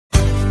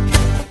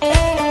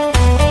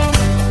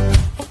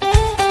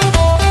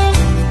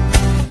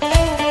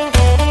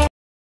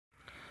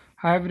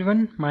Hi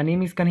everyone, my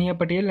name is Kanhaiya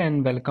Patel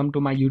and welcome to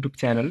my YouTube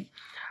channel.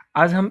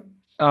 आज हम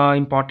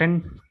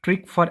important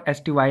trick for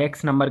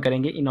STYX number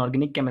करेंगे।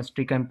 Inorganic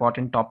chemistry का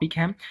important topic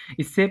है।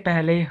 इससे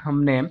पहले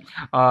हमने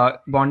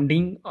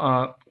बॉन्डिंग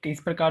किस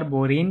प्रकार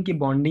बोरेन की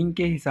बॉन्डिंग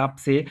के हिसाब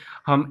से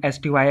हम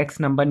STYX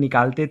नंबर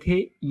निकालते थे,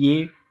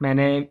 ये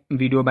मैंने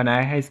वीडियो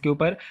बनाया है। इसके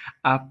ऊपर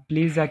आप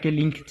प्लीज़ जाके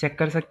लिंक चेक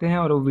कर सकते हैं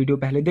और वो वीडियो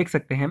पहले देख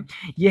सकते हैं।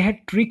 ये है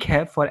ट्रिक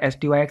है फॉर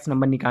STYX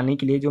नंबर निकालने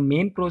के लिए। जो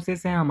मेन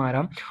प्रोसेस है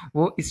हमारा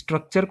वो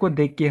स्ट्रक्चर को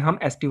देख के हम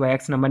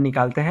STYX नंबर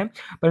निकालते हैं,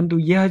 परंतु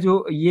यह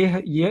जो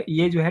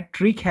ये जो है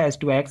ट्रिक है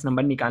STYX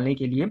नंबर निकालने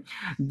के लिए,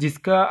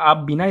 जिसका आप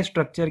बिना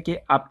स्ट्रक्चर के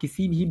आप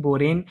किसी भी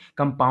बोरेन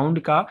कंपाउंड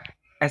का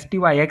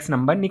STYX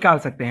नंबर निकाल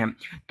सकते हैं।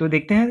 तो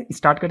देखते हैं,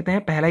 स्टार्ट करते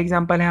हैं। पहला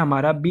एग्जांपल है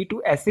हमारा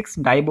B2S6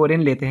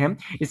 डाइबोरेन लेते हैं।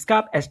 इसका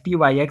आप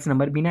STYX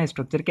नंबर बिना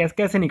स्ट्रक्चर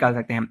कैसे निकाल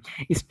सकते हैं।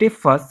 स्टेप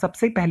फर्स्ट,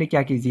 सबसे पहले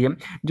क्या कीजिए,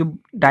 जो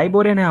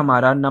डाइबोरेन है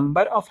हमारा,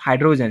 नंबर ऑफ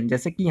हाइड्रोजन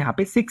जैसे कि यहाँ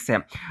पे 6 है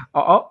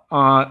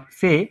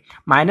से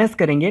माइनस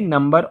करेंगे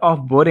नंबर ऑफ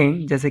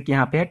बोरेन जैसे कि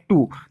यहाँ पे है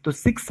 2, तो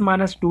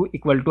 6 - 2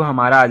 =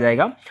 हमारा आ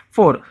जाएगा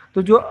 4।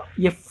 तो जो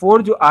ये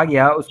 4 जो आ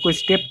गया उसको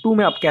स्टेप 2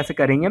 में अब कैसे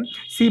करेंगे,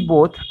 सी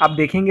बोथ। आप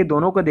देखेंगे,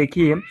 दोनों को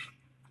देखिए,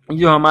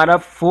 जो हमारा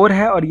 4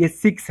 है और ये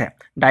 6 है।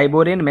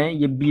 डाइबोरेन में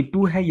ये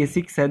B2 है, ये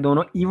 6 है,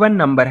 दोनों इवन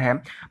नंबर है,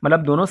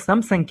 मतलब दोनों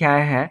सम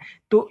संख्याएं हैं।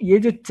 तो ये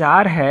जो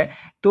 4 है,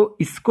 तो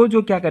इसको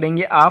जो क्या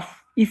करेंगे आप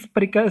इस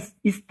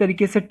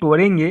तरीके से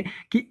तोड़ेंगे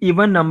कि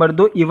इवन नंबर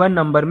दो इवन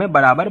नंबर में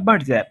बराबर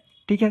बढ़ जाए।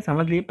 ठीक है,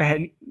 समझ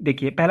लिए।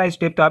 देखिए, पहला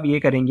स्टेप तो आप ये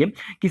करेंगे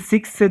कि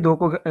 6 से 2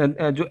 को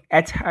जो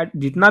H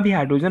जितना भी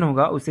हाइड्रोजन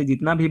होगा उससे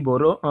जितना भी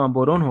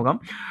बोरोन होगा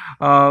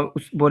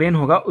उस बोरेन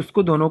होगा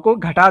उसको दोनों को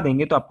घटा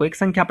देंगे तो आपको एक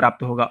संख्या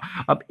प्राप्त होगा।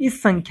 अब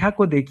इस संख्या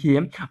को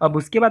देखिए। अब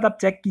उसके बाद आप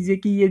चेक कीजिए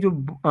कि ये जो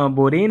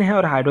बोरेन है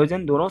और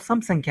हाइड्रोजन दोनों सम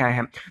संख्याएं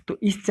हैं। तो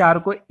इस 4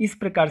 को इस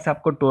प्रकार से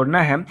आपको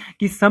तोड़ना है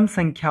कि सम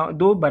संख्या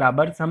 2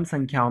 बराबर सम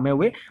संख्याओं में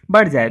वे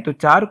बढ़ जाए। तो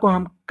 4 को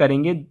हम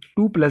करेंगे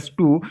 2 +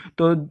 2,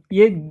 तो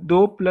ये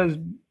 2 +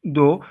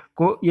 2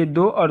 को, ये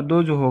 2 और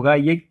 2 जो होगा,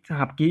 ये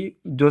आपकी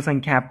जो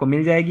संख्या आपको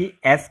मिल जाएगी,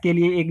 S के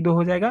लिए 1 2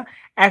 हो जाएगा,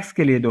 X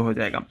के लिए 2 हो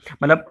जाएगा।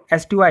 मतलब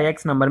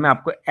STYX नंबर में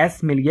आपको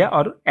S मिल गया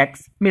और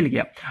X मिल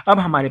गया। अब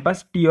हमारे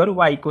पास T और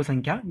Y को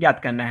संख्या ज्ञात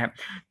करना है।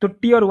 तो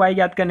T और Y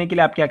ज्ञात करने के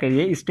लिए आप क्या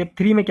करिए, स्टेप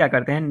 3 में क्या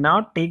करते हैं,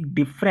 now take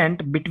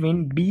different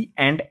between B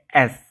and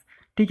S।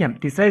 ठीक है,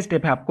 तीसरा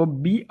स्टेप है आपको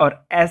B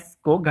और S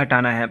को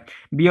घटाना है।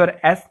 B और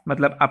S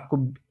मतलब आपको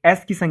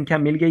S की संख्या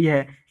मिल गई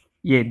है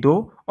ये 2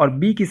 और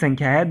B की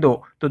संख्या है 2,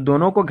 तो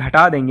दोनों को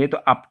घटा देंगे तो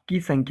आपकी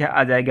संख्या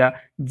आ जाएगा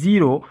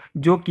 0,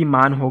 जो कि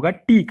मान होगा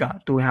T का।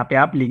 तो यहाँ पे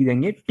आप लिख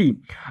देंगे T।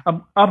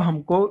 अब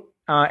हमको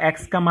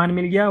X का मान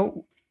मिल गया,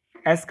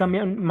 S का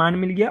मान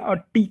मिल गया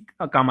और T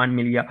का मान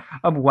मिल गया।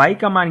 अब Y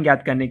का मान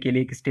ज्ञात करने के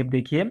लिए एक स्टेप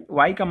देखिए।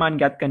 Y का मान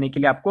ज्ञात करने के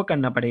लिए आपको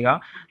करना पड़ेगा,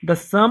 the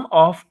some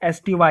of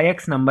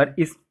STYX number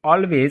is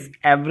always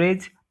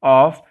average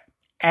of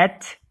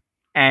H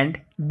and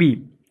B।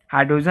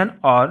 Hydrogen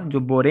और जो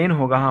बोरेन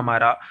होगा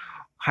हमारा,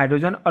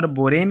 हाइड्रोजन और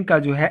बोरेन का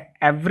जो है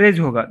एवरेज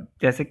होगा,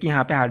 जैसे कि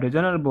यहाँ पे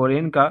हाइड्रोजन और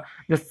बोरेन का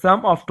जो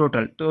सम ऑफ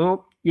टोटल,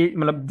 तो ये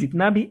मतलब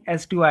जितना भी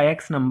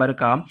STYX नंबर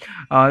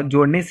का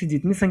जोड़ने से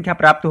जितनी संख्या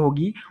प्राप्त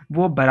होगी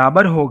वो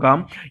बराबर होगा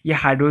ये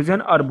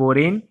हाइड्रोजन और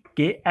बोरेन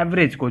के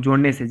एवरेज को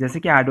जोड़ने से। जैसे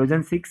कि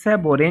हाइड्रोजन 6 है,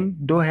 बोरेन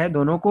 2 है,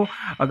 दोनों को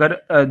अगर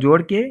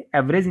जोड़ के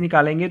एवरेज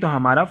निकालेंगे तो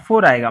हमारा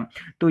 4 आएगा।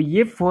 तो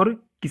ये 4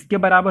 किसके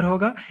बराबर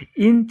होगा,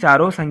 इन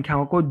चारों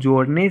संख्याओं को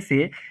जोड़ने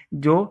से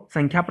जो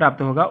संख्या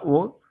प्राप्त होगा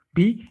वो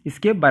भी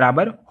इसके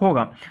बराबर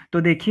होगा।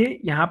 तो देखिए,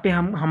 यहाँ पे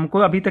हमको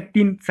अभी तक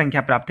 3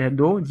 संख्या प्राप्त है,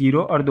 2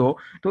 0 और 2,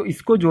 तो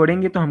इसको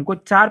जोड़ेंगे तो हमको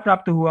 4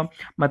 प्राप्त हुआ।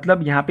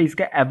 मतलब यहाँ पे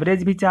इसका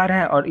एवरेज भी 4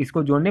 है और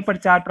इसको जोड़ने पर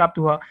 4 प्राप्त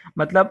हुआ।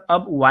 मतलब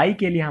अब Y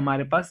के लिए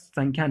हमारे पास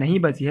संख्या नहीं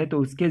बची है, तो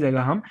उसके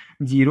जगह हम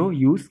 0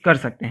 यूज़ कर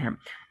सकते हैं।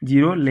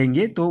 0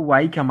 लेंगे तो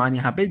Y का मान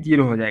यहाँ पे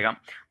 0 हो जाएगा।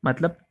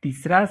 मतलब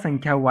तीसरा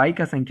संख्या Y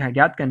का संख्या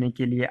ज्ञात करने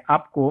के लिए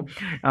आपको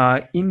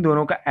इन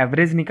दोनों का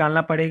एवरेज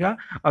निकालना पड़ेगा।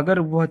 अगर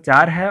वह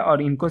 4 है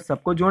और इनको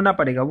सबको जोड़ना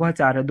पड़ेगा, वह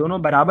 4 है,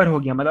 दोनों बराबर हो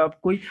गया, मतलब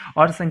कोई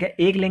और संख्या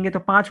 1 लेंगे तो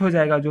 5 हो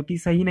जाएगा, जो कि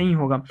सही नहीं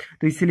होगा।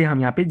 तो इसीलिए हम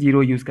यहाँ पे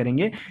 0 यूज़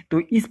करेंगे। तो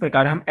इस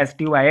प्रकार हम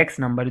STYX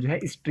नंबर जो है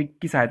इस ट्रिक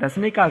की सहायता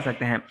से निकाल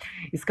सकते हैं।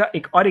 इसका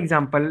एक और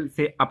एग्जाम्पल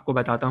से आपको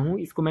बताता हूँ।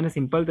 इसको मैंने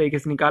सिंपल तरीके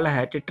से निकाला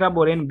है।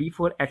 टेट्राबोरेन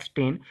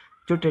B4H10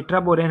 जो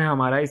टेट्राबोरेन है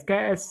हमारा, इसका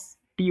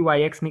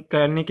STYX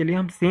करने के लिए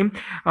हम सेम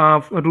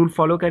रूल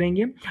फॉलो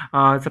करेंगे।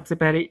 सबसे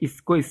पहले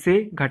इसको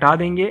इससे घटा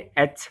देंगे,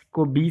 H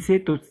को B से,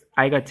 तो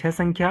आएगा 6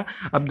 संख्या।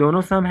 अब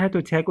दोनों सम है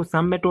तो 6 को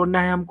सम में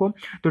तोड़ना है हमको,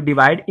 तो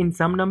डिवाइड इन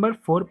सम नंबर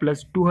 4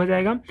 + 2 हो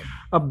जाएगा।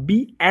 अब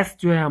BS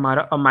जो है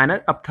हमारा,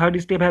 अब थर्ड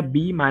स्टेप है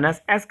B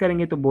 - S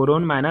करेंगे तो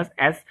बोरोन -S,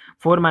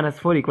 4 -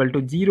 4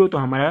 = 0, तो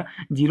हमारा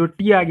 0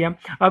 T आ गया।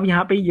 अब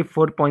यहाँ पे ये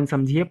 4 पॉइंट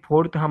समझिए।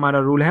 4 तो हमारा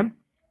रूल है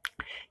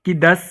कि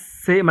 10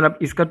 से, मतलब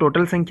इसका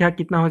टोटल संख्या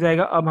कितना हो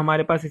जाएगा। अब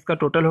हमारे पास इसका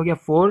टोटल हो गया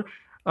 4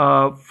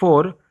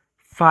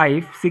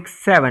 5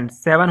 6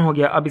 7 हो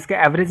गया। अब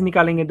इसका एवरेज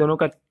निकालेंगे दोनों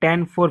का,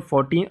 10 4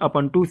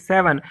 14/2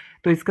 7,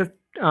 तो इसका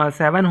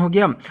 7 हो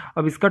गया।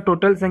 अब इसका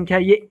टोटल संख्या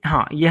ये,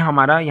 हाँ ये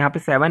हमारा यहाँ पे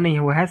 7 नहीं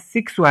हुआ है,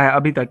 6 हुआ है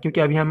अभी तक,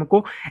 क्योंकि अभी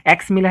हमको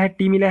x मिला है,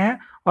 t मिला है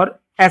और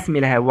s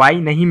मिला है, y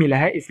नहीं मिला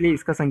है, इसलिए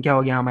इसका संख्या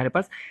हो गया हमारे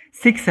पास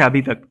 6 है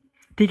अभी तक।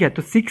 ठीक है,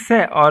 तो 6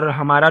 है और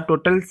हमारा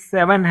टोटल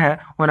 7 है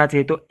होना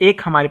चाहिए, तो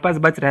एक हमारे पास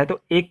बच रहा है,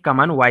 तो एक का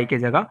मान y के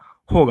जगह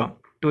होगा।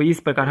 तो इस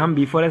प्रकार हम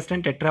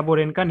B4H10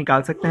 टेट्राबोरेन का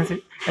निकाल सकते हैं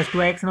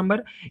STYX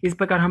नंबर। इस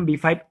प्रकार हम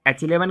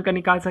B5H11 का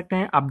निकाल सकते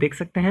हैं। आप देख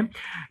सकते हैं,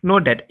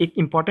 नोट दैट, एक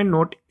इंपॉर्टेंट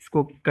नोट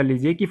इसको कर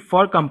लीजिए कि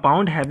for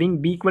compound having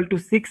B equal to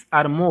 6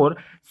 और मोर,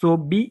 सो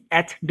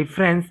BH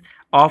difference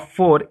of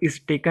 4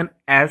 is taken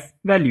as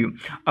value.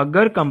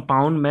 अगर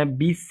कंपाउंड में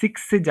B6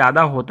 से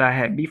ज़्यादा होता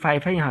है,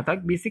 B5 है यहाँ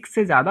तक, B6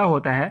 से ज़्यादा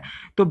होता है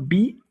तो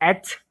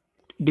BH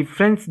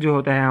डिफरेंस जो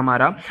होता है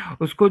हमारा,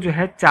 उसको जो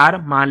है 4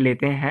 मान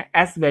लेते हैं।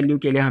 एस वैल्यू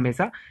के लिए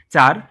हमेशा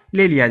 4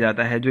 ले लिया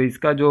जाता है, जो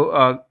इसका जो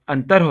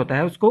अंतर होता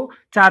है उसको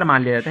 4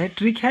 मान लिया जाता है।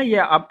 ट्रिक है ये,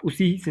 आप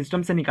उसी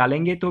सिस्टम से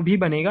निकालेंगे तो भी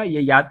बनेगा,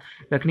 ये याद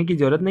रखने की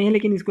ज़रूरत नहीं है,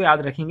 लेकिन इसको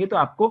याद रखेंगे तो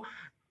आपको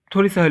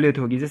थोड़ी सहूलियत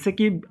होगी। जैसे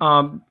कि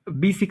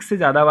B6 से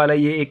ज़्यादा वाला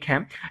ये एक है,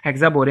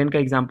 हेक्साबोरेन का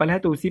एग्जांपल है,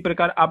 तो उसी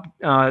प्रकार आप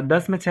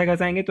 10 में 6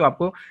 घटाएंगे तो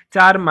आपको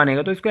 4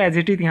 मानेगा, तो इसको एज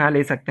इट इज यहाँ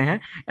ले सकते हैं,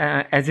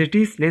 एज इट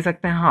इज ले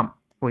सकते हैं। हाँ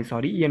कोई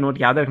सॉरी, ये नोट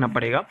याद रखना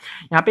पड़ेगा,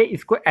 यहाँ पे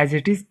इसको एज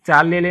इट इज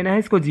 4 ले लेना है,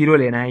 इसको 0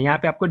 लेना है। यहाँ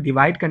पे आपको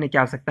डिवाइड करने की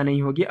आवश्यकता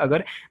नहीं होगी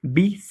अगर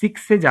B6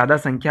 से ज़्यादा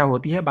संख्या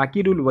होती है,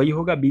 बाकी रूल वही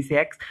होगा, B से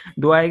X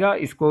 2 आएगा,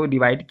 इसको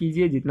डिवाइड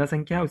कीजिए जितना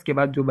संख्या है, उसके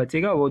बाद जो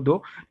बचेगा वो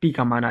 2T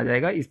का मान आ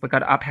जाएगा। इस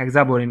प्रकार आप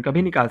हेक्साबोरेन का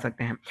भी निकाल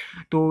सकते हैं।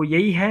 तो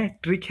यही है,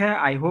 ट्रिक है।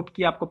 आई होप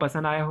कि आपको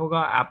पसंद आया होगा,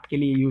 आपके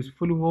लिए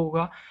यूज़फुल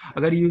होगा।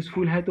 अगर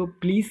यूज़फुल है तो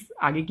प्लीज़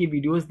आगे की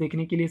वीडियोज़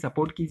देखने के लिए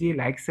सपोर्ट कीजिए,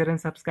 like share and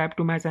subscribe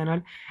to my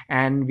channel,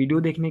 and video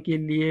देखने के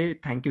लिए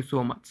थैंक you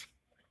so much।